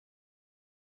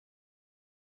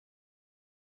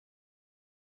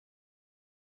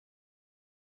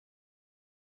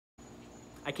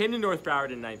I came to North Broward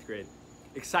in 9th grade,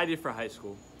 excited for high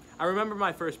school. I remember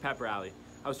my first pep rally.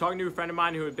 I was talking to a friend of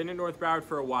mine who had been in North Broward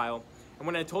for a while, and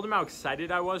when I told him how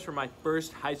excited I was for my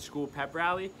first high school pep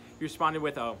rally, he responded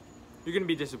with, "Oh, you're gonna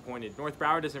be disappointed. North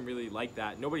Broward isn't really like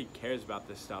that. Nobody cares about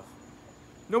this stuff."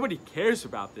 Nobody cares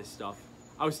about this stuff.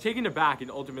 I was taken aback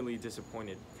and ultimately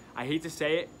disappointed. I hate to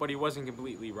say it, but he wasn't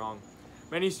completely wrong.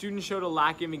 Many students showed a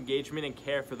lack of engagement and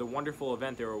care for the wonderful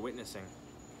event they were witnessing.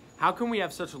 How can we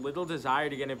have such little desire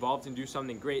to get involved and do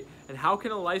something great? And how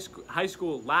can a high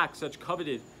school lack such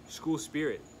coveted school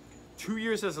spirit? 2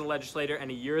 years as a legislator and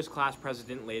a year as class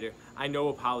president later, I know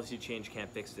a policy change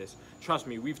can't fix this. Trust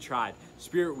me, we've tried.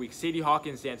 Spirit Week, Sadie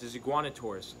Hawkins dances, iguana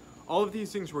tours. All of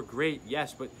these things were great,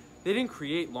 yes, but they didn't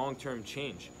create long-term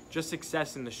change, just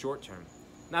success in the short term.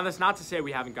 Now, that's not to say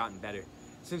we haven't gotten better.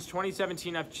 Since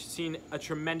 2017, I've seen a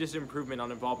tremendous improvement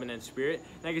on involvement and spirit,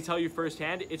 and I can tell you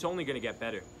firsthand, it's only going to get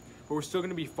better. But we're still going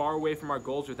to be far away from our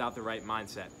goals without the right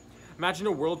mindset. Imagine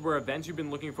a world where events you've been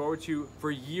looking forward to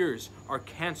for years are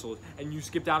canceled and you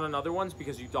skipped out on other ones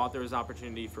because you thought there was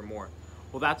opportunity for more.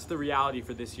 Well, that's the reality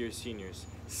for this year's seniors.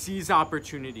 Seize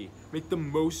opportunity. Make the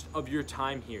most of your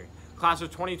time here. Class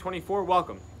of 2024,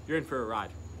 welcome. You're in for a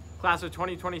ride. Class of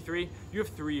 2023, you have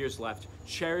 3 years left.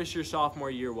 Cherish your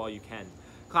sophomore year while you can.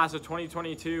 Class of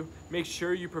 2022, make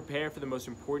sure you prepare for the most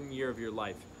important year of your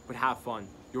life, but have fun.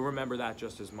 You'll remember that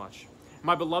just as much.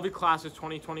 My beloved class of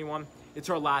 2021, it's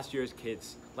our last year as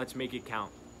kids. Let's make it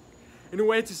count. In a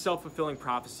way, it's a self-fulfilling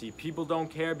prophecy. People don't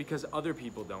care because other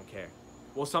people don't care.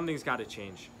 Well, something's got to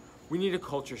change. We need a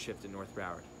culture shift in North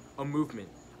Broward, a movement,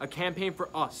 a campaign for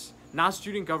us, not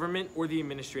student government or the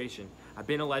administration. I've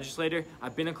been a legislator,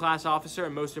 I've been a class officer,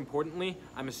 and most importantly,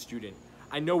 I'm a student.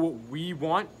 I know what we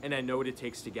want, and I know what it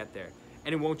takes to get there.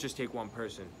 And it won't just take one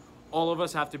person. All of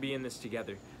us have to be in this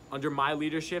together. Under my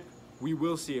leadership, we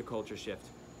will see a culture shift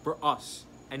for us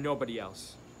and nobody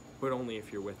else, but only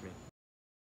if you're with me.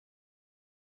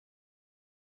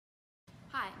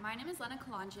 Hi, my name is Lena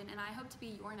Kalonjian, and I hope to be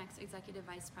your next Executive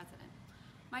Vice President.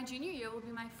 My junior year will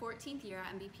be my 14th year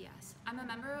at MBPS. I'm a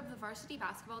member of the varsity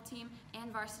basketball team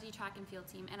and varsity track and field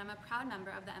team, and I'm a proud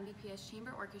member of the MBPS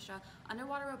Chamber Orchestra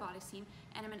Underwater Robotics team,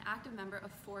 and I'm an active member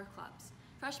of 4 clubs.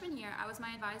 Freshman year, I was my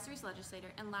advisories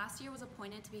legislator, and last year was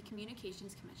appointed to be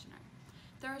Communications Commissioner.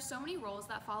 There are so many roles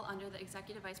that fall under the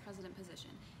Executive Vice President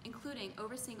position, including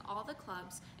overseeing all the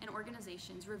clubs and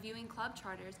organizations, reviewing club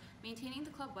charters, maintaining the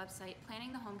club website,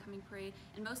 planning the homecoming parade,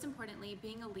 and most importantly,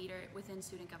 being a leader within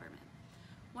student government.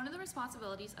 One of the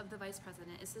responsibilities of the Vice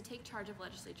President is to take charge of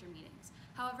legislature meetings.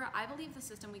 However, I believe the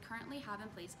system we currently have in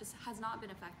place has not been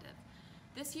effective.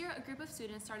 This year, a group of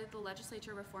students started the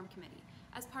Legislature Reform Committee.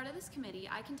 As part of this committee,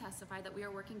 I can testify that we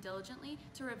are working diligently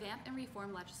to revamp and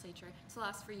reform legislature to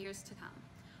last for years to come.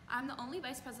 I'm the only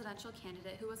vice presidential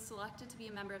candidate who was selected to be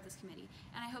a member of this committee,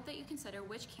 and I hope that you consider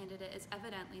which candidate is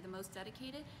evidently the most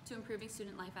dedicated to improving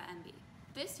student life at MB.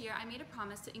 This year, I made a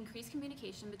promise to increase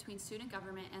communication between student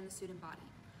government and the student body.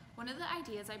 One of the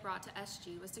ideas I brought to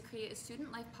SG was to create a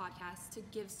student life podcast to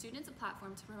give students a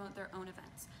platform to promote their own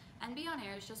events. NB On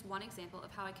Air is just one example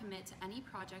of how I commit to any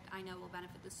project I know will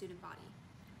benefit the student body.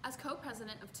 As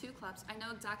co-president of 2 clubs, I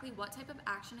know exactly what type of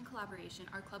action and collaboration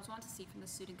our clubs want to see from the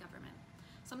student government.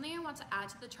 Something I want to add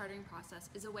to the chartering process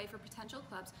is a way for potential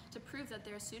clubs to prove that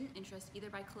there is student interest either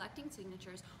by collecting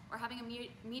signatures or having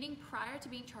a meeting prior to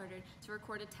being chartered to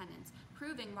record attendance,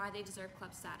 proving why they deserve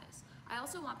club status. I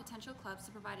also want potential clubs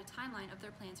to provide a timeline of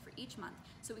their plans for each month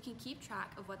so we can keep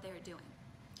track of what they are doing.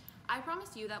 I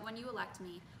promise you that when you elect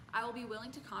me, I will be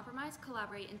willing to compromise,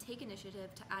 collaborate, and take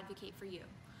initiative to advocate for you.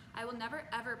 I will never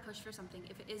ever push for something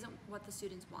if it isn't what the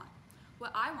students want.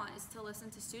 What I want is to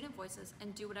listen to student voices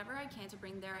and do whatever I can to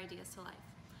bring their ideas to life.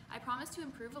 I promise to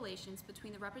improve relations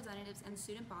between the representatives and the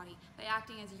student body by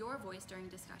acting as your voice during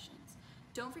discussions.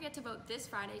 Don't forget to vote this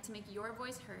Friday to make your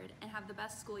voice heard and have the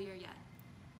best school year yet.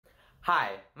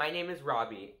 Hi, my name is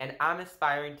Robbie, and I'm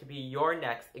aspiring to be your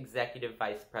next Executive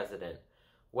Vice President.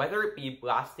 Whether it be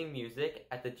blasting music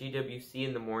at the GWC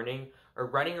in the morning, or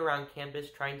running around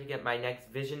campus trying to get my next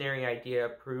visionary idea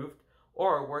approved,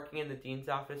 or working in the dean's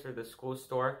office or the school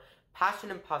store,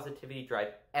 passion and positivity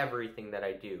drive everything that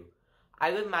I do.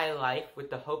 I live my life with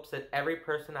the hopes that every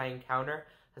person I encounter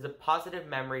has a positive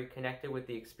memory connected with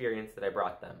the experience that I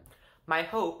brought them. My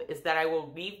hope is that I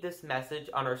will leave this message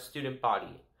on our student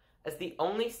body. As the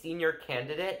only senior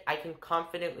candidate, I can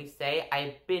confidently say I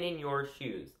have been in your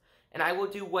shoes, and I will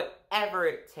do whatever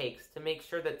it takes to make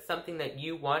sure that something that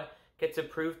you want gets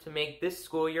approved to make this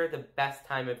school year the best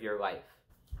time of your life.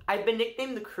 I've been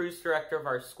nicknamed the cruise director of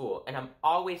our school, and I'm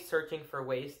always searching for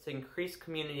ways to increase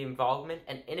community involvement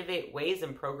and innovate ways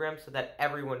and programs so that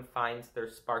everyone finds their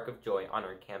spark of joy on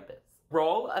our campus. The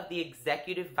role of the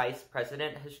executive vice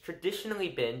president has traditionally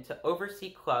been to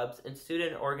oversee clubs and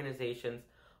student organizations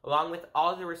along with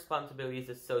all the responsibilities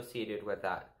associated with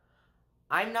that.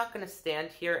 I'm not going to stand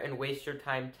here and waste your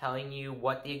time telling you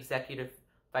what the executive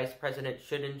vice president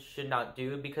should and should not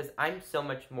do because I'm so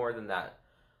much more than that.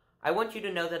 I want you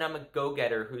to know that I'm a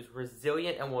go-getter who's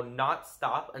resilient and will not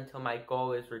stop until my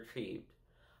goal is retrieved.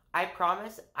 I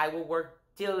promise I will work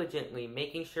diligently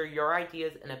making sure your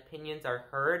ideas and opinions are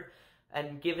heard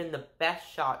and given the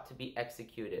best shot to be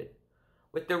executed.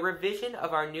 With the revision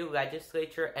of our new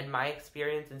legislature and my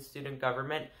experience in student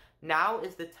government, now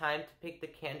is the time to pick the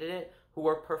candidate who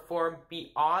will perform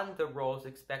beyond the role's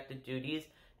expected duties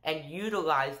and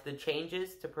utilize the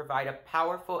changes to provide a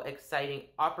powerful, exciting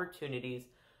opportunities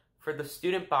for the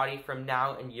student body from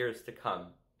now and years to come.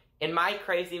 In my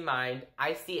crazy mind,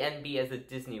 I see NB as a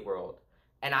Disney World,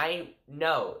 and I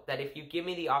know that if you give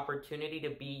me the opportunity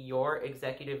to be your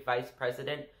executive vice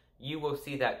president, you will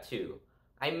see that too.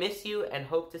 I miss you and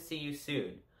hope to see you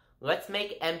soon. Let's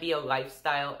make NB a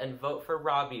lifestyle and vote for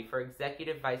Robbie for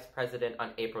executive vice president on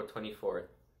April 24th.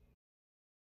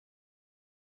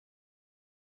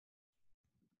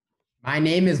 My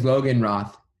name is Logan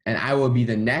Roth, and I will be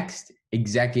the next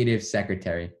executive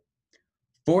secretary.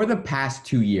 For the past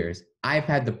 2 years, I've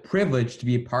had the privilege to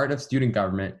be a part of student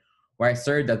government where I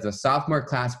served as the sophomore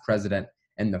class president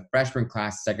and the freshman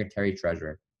class secretary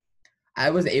treasurer. I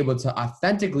was able to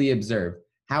authentically observe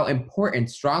how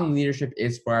important strong leadership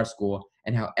is for our school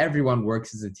and how everyone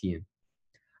works as a team.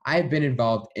 I have been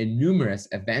involved in numerous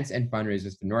events and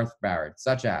fundraisers for North Broward,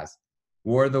 such as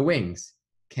War of the Wings,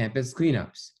 campus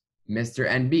cleanups, Mr.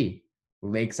 NB,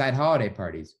 Lakeside holiday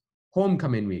parties,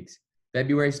 homecoming weeks,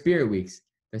 February Spirit Weeks,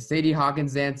 the Sadie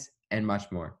Hawkins dance, and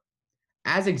much more.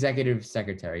 As executive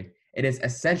secretary, it is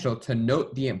essential to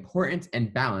note the importance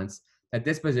and balance that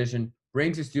this position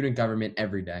brings to student government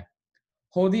every day.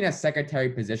 Holding a secretary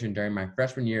position during my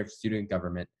freshman year of student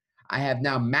government, I have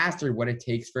now mastered what it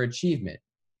takes for achievement.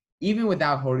 Even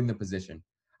without holding the position,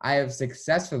 I have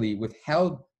successfully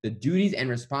withheld the duties and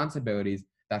responsibilities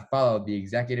that follow the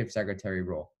executive secretary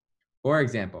role. For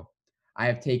example, I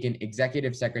have taken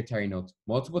executive secretary notes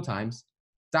multiple times,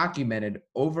 documented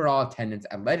overall attendance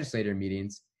at legislator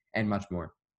meetings, and much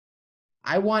more.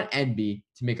 I want NB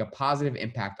to make a positive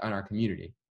impact on our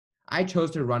community. I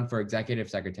chose to run for executive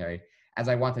secretary as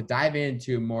I want to dive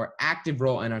into a more active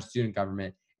role in our student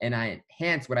government and I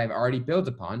enhance what I've already built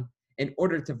upon in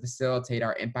order to facilitate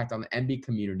our impact on the NB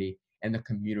community and the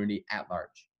community at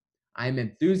large. I am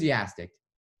enthusiastic,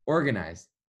 organized,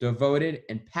 devoted,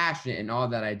 and passionate in all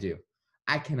that I do.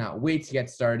 I cannot wait to get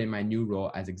started in my new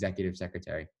role as executive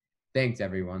secretary. Thanks,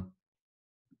 everyone.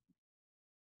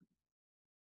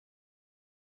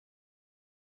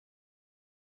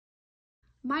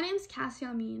 My name is Cassie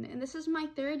Amin, and this is my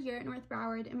 3rd year at North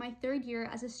Broward and my 3rd year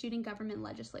as a student government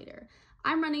legislator.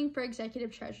 I'm running for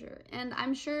executive treasurer, and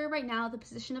I'm sure right now the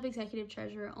position of executive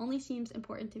treasurer only seems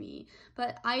important to me,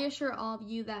 but I assure all of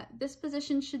you that this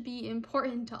position should be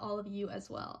important to all of you as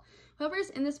well. Whoever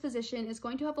is in this position is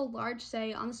going to have a large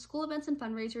say on the school events and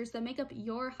fundraisers that make up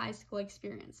your high school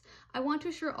experience. I want to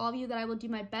assure all of you that I will do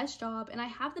my best job and I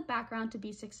have the background to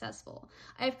be successful.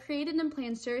 I have created and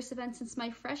planned service events since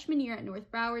my freshman year at North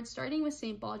Broward, starting with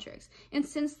St. Baldrick's. And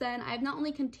since then, I have not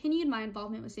only continued my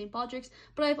involvement with St. Baldrick's,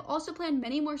 but I have also planned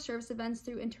many more service events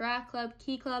through Interact Club,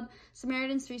 Key Club,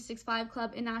 Samaritans 365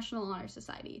 Club, and National Honor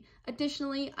Society.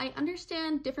 Additionally, I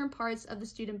understand different parts of the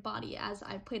student body as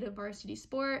I've played a varsity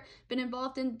sport, been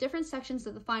involved in different sections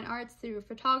of the fine arts through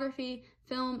photography,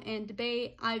 film, and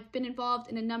debate. I've been involved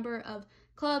in a number of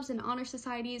clubs and honor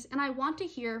societies, and I want to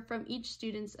hear from each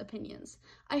student's opinions.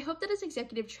 I hope that as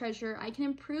executive treasurer, I can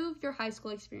improve your high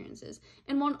school experiences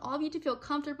and want all of you to feel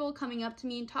comfortable coming up to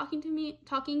me and talking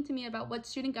to me about what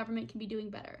student government can be doing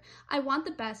better. I want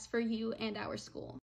the best for you and our school.